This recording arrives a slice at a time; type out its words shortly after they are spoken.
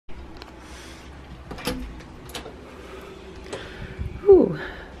Ooh,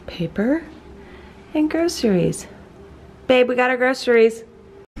 paper and groceries. Babe, we got our groceries.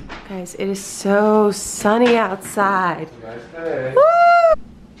 Guys, it is so sunny outside. Nice day. Woo!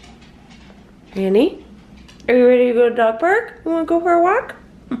 Annie, are you ready to go to dog park? You wanna go for a walk?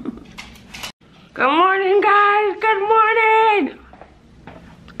 Good morning, guys, good morning!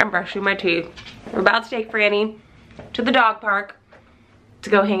 I'm brushing my teeth. We're about to take Franny to the dog park to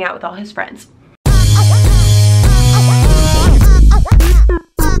go hang out with all his friends.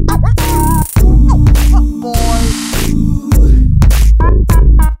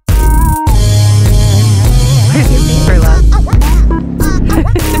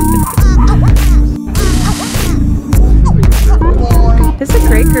 This is a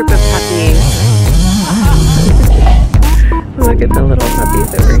great group of puppies. Look at the little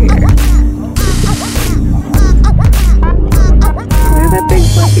puppies over here. Look at that big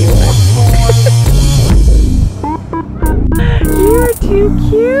fluffy one. You are too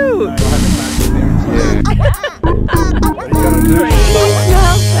cute. He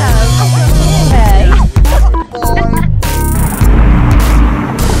smells them. Hey.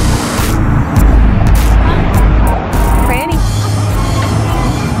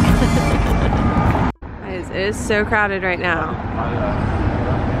 It is so crowded right now.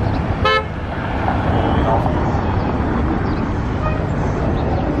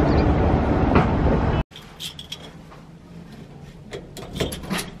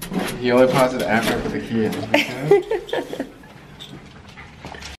 He only paused it after I put the key in.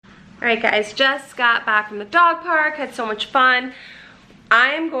 Alright guys, just got back from the dog park, had so much fun.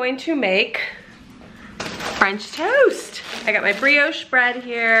 I am going to make French toast. I got my brioche bread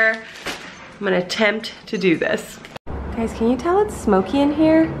here. I'm gonna attempt to do this. Guys, can you tell it's smoky in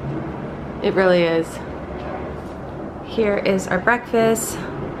here? It really is. Here is our breakfast.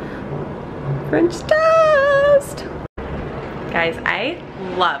 French toast! Guys, I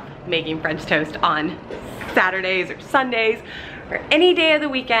love making French toast on Saturdays or Sundays or any day of the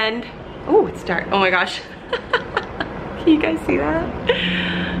weekend. Oh, it's dark. Oh my gosh. Can you guys see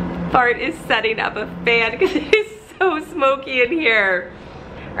that? Bart is setting up a fan because it is so smoky in here.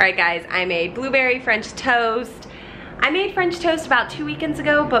 All right guys, I made blueberry French toast. I made French toast about 2 weekends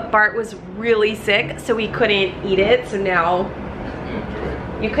ago, but Bart was really sick, so we couldn't eat it, so now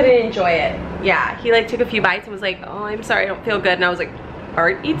you couldn't enjoy it. Yeah, he like took a few bites and was like, oh, I'm sorry, I don't feel good. And I was like,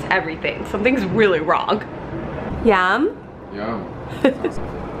 Bart eats everything. Something's really wrong. Yum? Yum.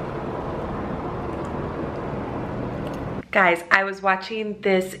 Guys, I was watching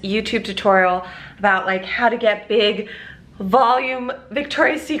this YouTube tutorial about like how to get big volume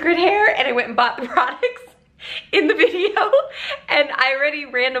Victoria's Secret hair, and I went and bought the products in the video, and I already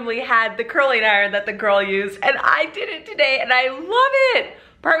randomly had the curling iron that the girl used, and I did it today and I love it.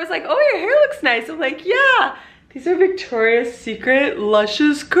 Bart was like, oh, your hair looks nice. I'm like, yeah, these are Victoria's Secret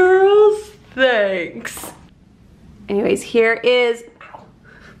luscious curls, thanks. Anyways, here is,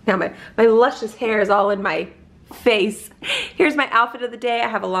 now my luscious hair is all in my face. Here's my outfit of the day. I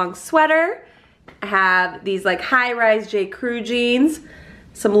have a long sweater. I have these like high-rise J. Crew jeans,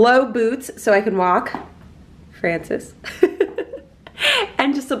 some low boots so I can walk, Francis,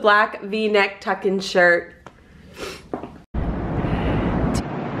 and just a black V-neck tuck-in shirt.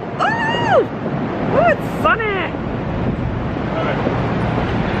 Oh, it's sunny!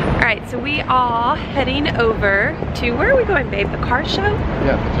 Alright, so we are heading over to, where are we going, babe? The car show?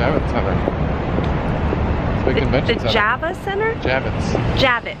 Yeah, the Javits Center. The convention center. The Java Center? Javits.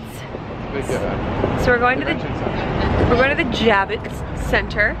 Javits. So we're going to the Javits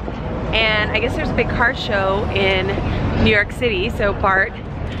Center, and I guess there's a big car show in New York City. So Bart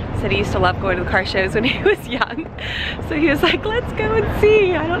said he used to love going to the car shows when he was young. So he was like, let's go and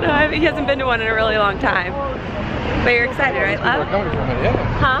see. I don't know, he hasn't been to one in a really long time. But you're excited, right, love? People are coming from it, yeah.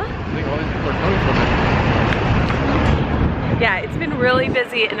 Huh? I think all these people are coming from it. Yeah, it's been really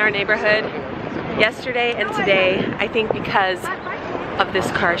busy in our neighborhood yesterday and today, I think because of this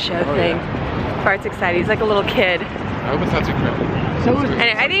car show thing. Yeah. Bart's excited. He's like a little kid. I hope it's not too crowded.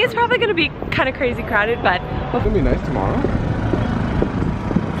 Anyway, I think it's probably going to be kind of crazy crowded, but it's going to be nice tomorrow.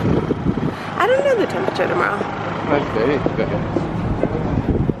 I don't know the temperature tomorrow. Nice day.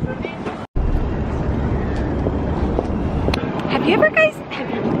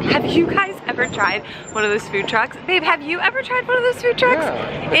 Have you guys ever tried one of those food trucks? Babe, have you ever tried one of those food trucks?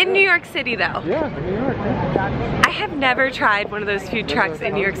 Yeah. In New York City though? Yeah, in New York. Yeah. I have never tried one of those food trucks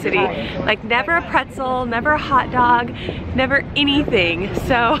in New York City. Like never a pretzel, never a hot dog, never anything.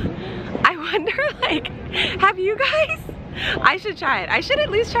 So I wonder, like, have you guys? I should try it. I should at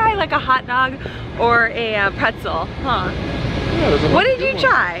least try like a hot dog or a pretzel, huh? Yeah, what did you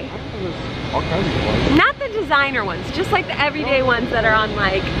try? all kinds of ones. Not the designer ones, just like the everyday ones that are on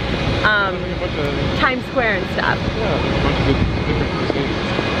like Times Square and stuff. Yeah, a bunch of different cuisines.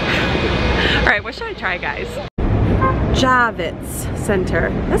 All right, what should I try, guys? Javits Center.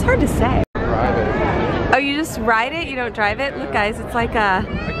 That's hard to say. Ride it. Oh, you just ride it? You don't drive it? Look, guys, it's like I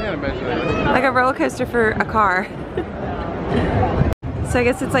can't imagine that. a roller coaster for a car. So I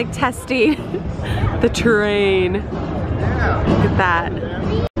guess it's like testing the terrain. Look at that.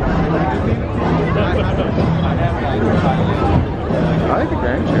 I like the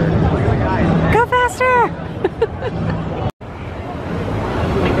grand chair. Go faster!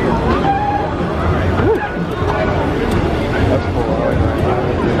 That's cool.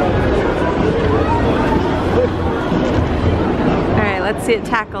 Alright, let's see it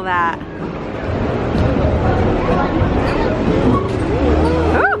tackle that.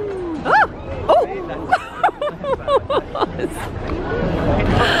 Oh! Oh! Oh!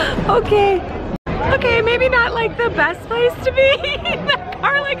 Okay. Okay, maybe not like the best place to be. That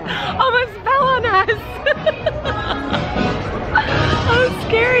car like almost fell on us. Oh,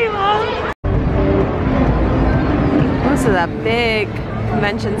 scary, love. This is a big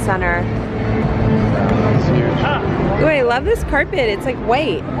convention center. Ooh, I love this carpet. It's like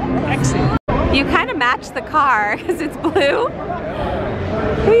white. Excellent. You kind of match the car because it's blue.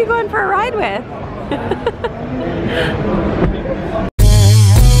 Who are you going for a ride with?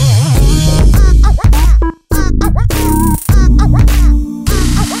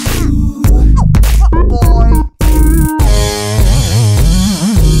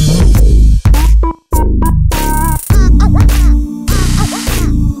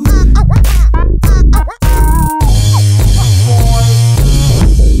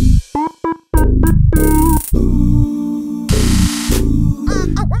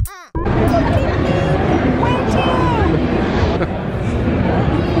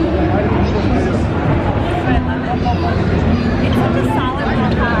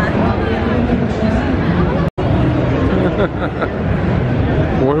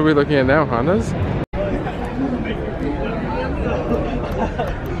 What are we looking at now? Hondas?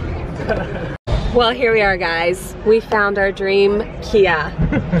 Well, here we are, guys. We found our dream Kia.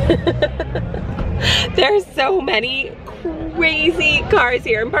 There's so many crazy cars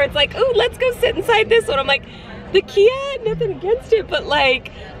here. And Bart's like, oh, let's go sit inside this one. I'm like, the Kia, nothing against it, but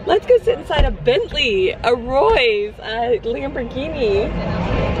like, let's go sit inside a Bentley, a Royce, a Lamborghini.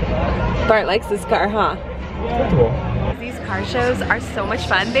 Bart likes this car, huh? Cool. These car shows are so much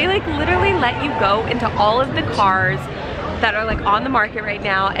fun. They like literally let you go into all of the cars that are like on the market right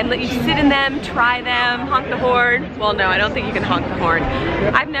now and let you sit in them, try them, honk the horn. Well, no, I don't think you can honk the horn.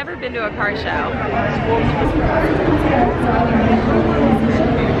 I've never been to a car show.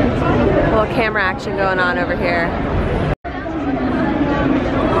 A little camera action going on over here.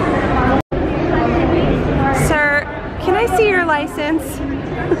 Sir, can I see your license?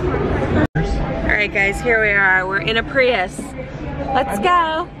 Alright guys, here we are. We're in a Prius. Let's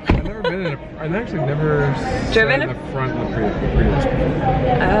go. I've never been in a, I've actually never driven sat in the front of the Prius.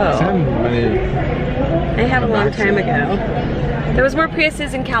 Oh. I I had a long time ago. There was more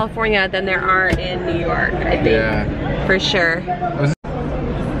Priuses in California than there are in New York, I think. Yeah. For sure.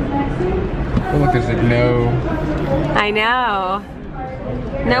 Oh look, there's like no... I know.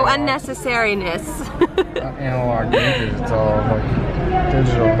 No unnecessariness. analog meters, it's all like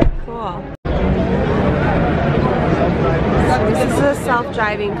digital. Cool. This is a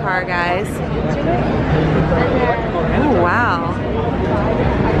self-driving car, guys. Oh, wow.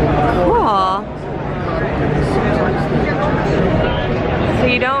 Cool. So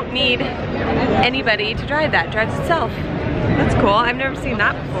you don't need anybody to drive that. It drives itself. That's cool. I've never seen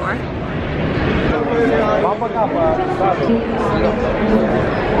that before.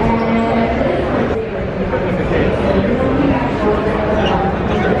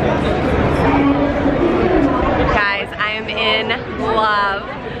 Guys, I am in love.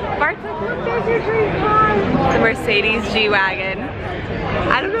 Bart's like, look, there's your dream car. The Mercedes G-Wagon.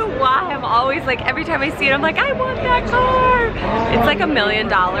 I don't know why I'm always like, every time I see it, I'm like, I want that car. It's like $1 million.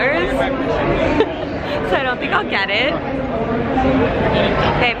 So I don't think I'll get it.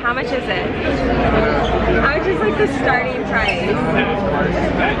 Babe, how much is it? How much is like the starting price?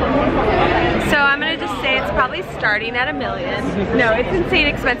 So I'm gonna just say it's probably starting at $1 million. No, it's insane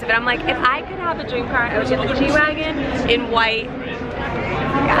expensive. And I'm like, if I could have a dream car, I would get the G-Wagon in white.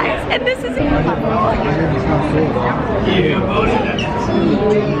 Guys, and this is even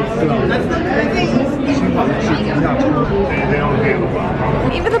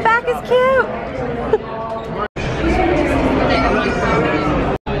the back is cute.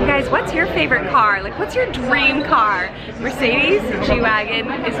 Guys, what's your favorite car? Like, what's your dream car? Mercedes G-Wagon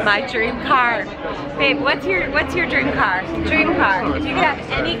is my dream car. Babe, what's your dream car? Dream car. If you could have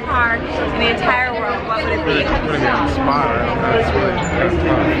any car in the entire world, what would it be? It's gonna be on the spot. I don't know. It's really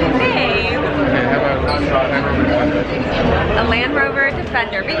tough. Babe. Okay, how about A Land Rover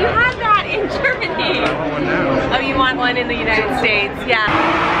Defender. But you have that in Germany. I want one now. Oh, you want one in the United States? Yeah.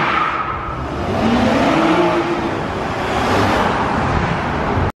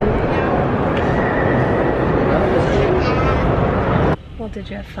 Well, did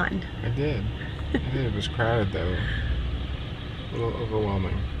you have fun? I did. It was crowded though. A little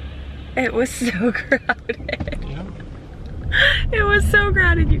overwhelming. It was so crowded. Yeah. It was so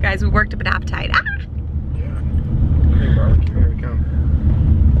crowded, you guys. We worked up an appetite. Ah! Hey, barbecue, here we come.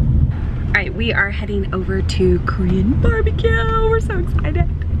 All right, we are heading over to Korean barbecue. We're so excited.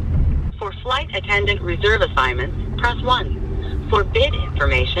 For flight attendant reserve assignments, press 1. For bid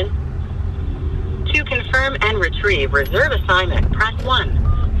information, to confirm and retrieve reserve assignment, press 1.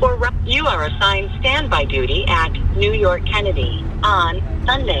 You are assigned standby duty at New York Kennedy on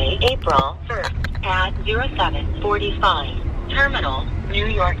Sunday, April 1st at 07:45. Terminal, New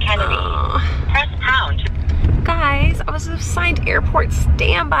York Kennedy. Press pound. Guys, I was assigned airport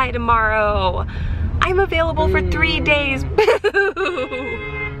standby tomorrow. I'm available for 3 days. What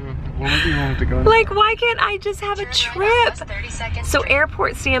do you want to go? Like, why can't I just have a trip? So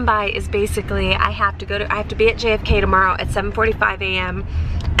airport standby is basically I have to be at JFK tomorrow at 7:45 a.m.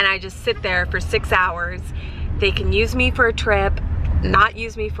 and I just sit there for 6 hours. They can use me for a trip, not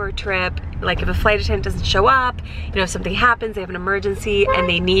use me for a trip. Like if a flight attendant doesn't show up, you know, if something happens, they have an emergency and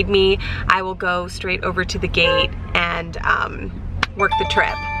they need me, I will go straight over to the gate and work the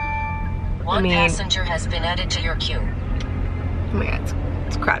trip. One passenger has been added to your queue. Oh my God,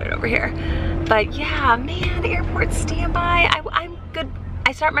 it's crowded over here. But yeah, man, airport standby. I'm good.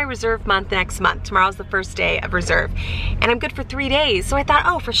 I start my reserve month next month. Tomorrow's the first day of reserve. And I'm good for 3 days. So I thought,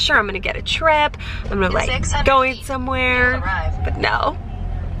 oh, for sure, I'm gonna get a trip. I'm gonna like going somewhere. But no,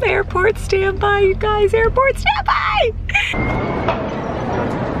 airport standby, you guys, airport standby.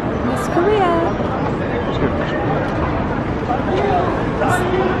 Miss Korea.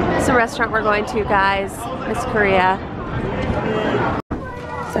 It's a restaurant we're going to, guys. Miss Korea.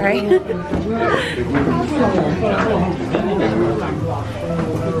 Sorry.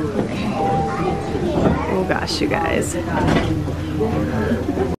 Oh gosh, you guys.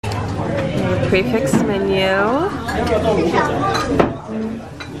 Prefix menu.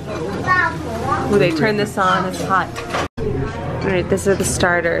 Oh, they turned this on, it's hot. Alright, these are the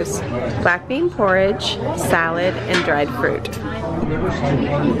starters. Black bean porridge, salad, and dried fruit.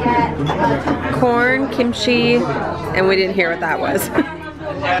 Corn, kimchi, and we didn't hear what that was.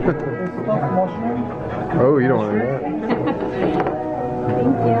 Oh, you don't want that.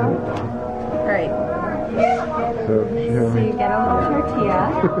 Thank you. Alright. So you get a little tortilla.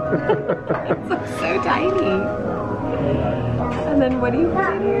 It looks so tiny. And then what do you put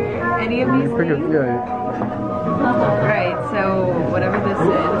in here? Any of these things? Alright, so whatever this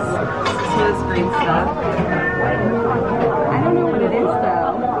is green stuff. I don't know what it is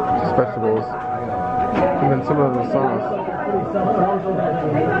though. Just vegetables. And then some of the sauce.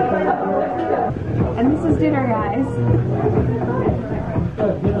 And this is dinner, guys.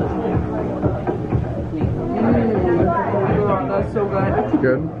 Oh, that's so good.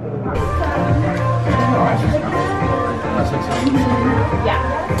 Good. Yeah.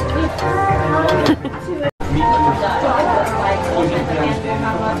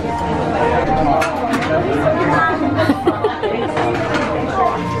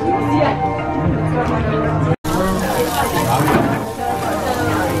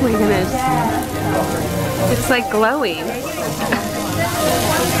 Oh my goodness. It's like glowing.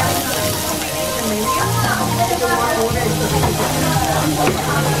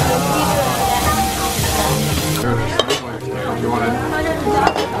 You want it?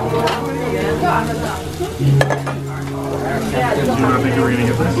 Do you not think we're gonna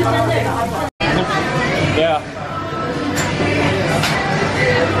get this? Yeah.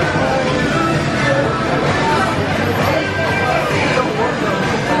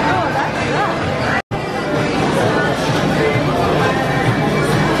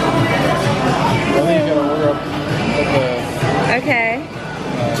 Okay.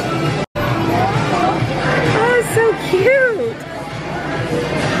 Oh, so cute.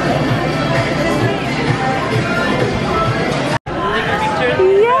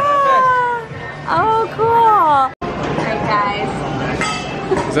 Yeah. Oh, cool. Alright, guys.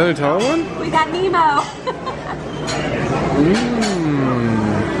 Is that a taller one? We got Nemo.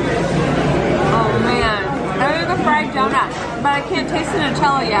 Oh man. There you go. a fried donut, but I can't taste the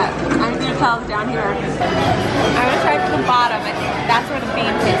Nutella yet. I think the Nutella's down here. I'm gonna try from the bottom. That's where the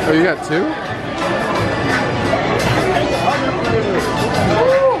bean is. Oh, you got two?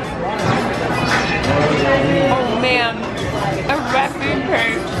 Oh man, a red bean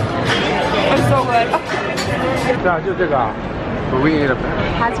paste. It's so good. But we ate a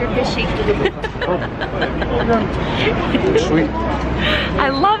bag. How's your fishy? Sweet. I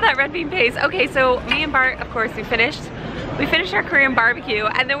love that red bean paste. Okay, so me and Bart, of course, we finished our Korean barbecue,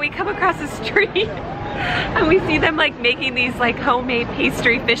 and then we come across the street and we see them like making these like homemade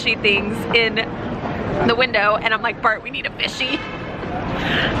pastry fishy things in the window, and I'm like, Bart, we need a fishy.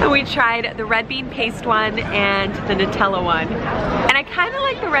 And we tried the red bean paste one and the Nutella one. And I kind of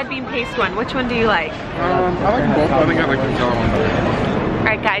like the red bean paste one. Which one do you like? I like both. I think I like the Nutella one better.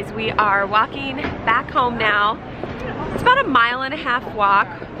 Alright guys, we are walking back home now. It's about a 1.5 mile walk.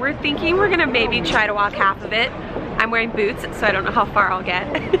 We're thinking we're gonna maybe try to walk half of it. I'm wearing boots, so I don't know how far I'll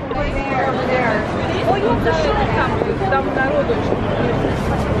get.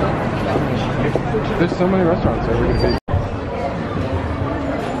 There's so many restaurants there. We can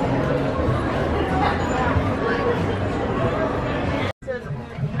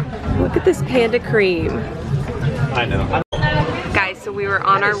Look at this panda cream. I know. Guys, so we were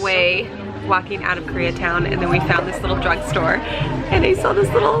on our way walking out of Koreatown, and then we found this little drugstore, and I saw this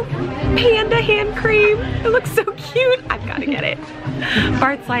little panda hand cream. It looks so cute. I've got to get it.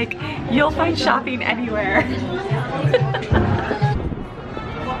 Bart's like, you'll find shopping anywhere.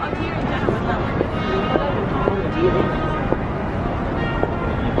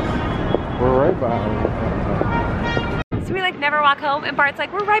 We're right by. So we like never walk home, and Bart's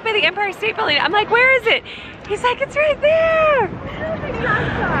like, we're right by the Empire State Building. I'm like, where is it? He's like, it's right there.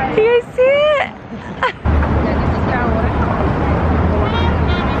 Do you see it?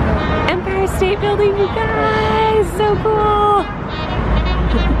 Empire State Building, you guys, so cool.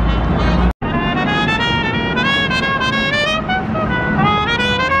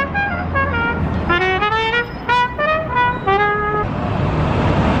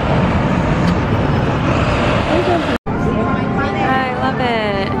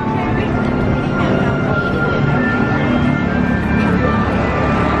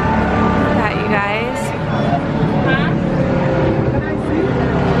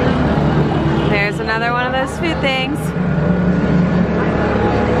 Another one of those food things.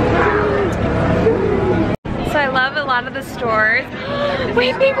 So I love a lot of the stores.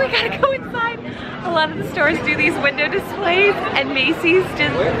 Wait, babe, we gotta go inside. A lot of the stores do these window displays, and Macy's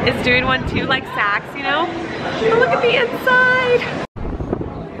is doing one too, like Saks, you know? But look at the inside.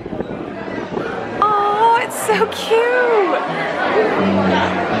 Oh, it's so cute.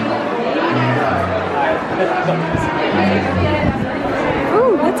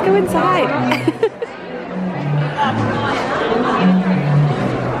 Ooh, let's go inside.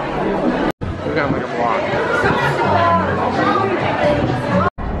 We got like a block.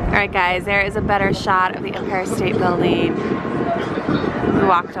 Alright guys, there is a better shot of the Empire State Building. We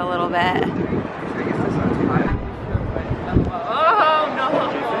walked a little bit. Oh no!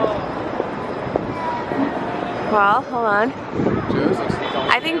 Well, hold on.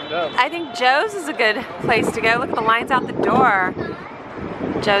 I think Joe's is a good place to go. Look at the lines out the door.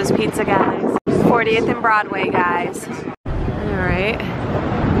 Joe's Pizza, guys. 40th and Broadway, guys. Alright.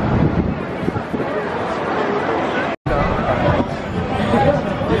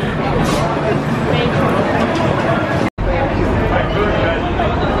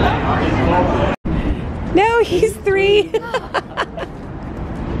 No, he's 3.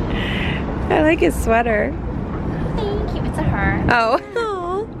 I like his sweater. Thank you, it's a her. Oh.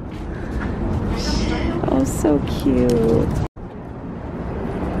 Oh, so cute.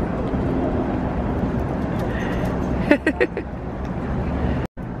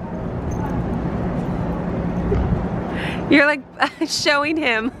 You're like showing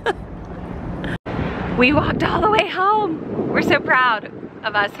him. We walked all the way home. We're so proud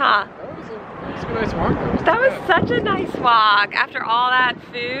of us, huh? That was a nice walk though. That was such a nice walk after all that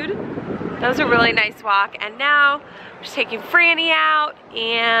food. That was a really nice walk. And now we're just taking Franny out,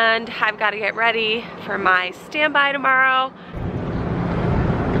 and I've got to get ready for my standby tomorrow.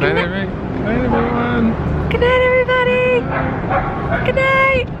 Good night, everyone. Good night, everybody. Good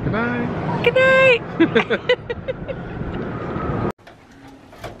night. Good night. Good night.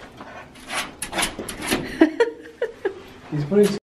 He's putting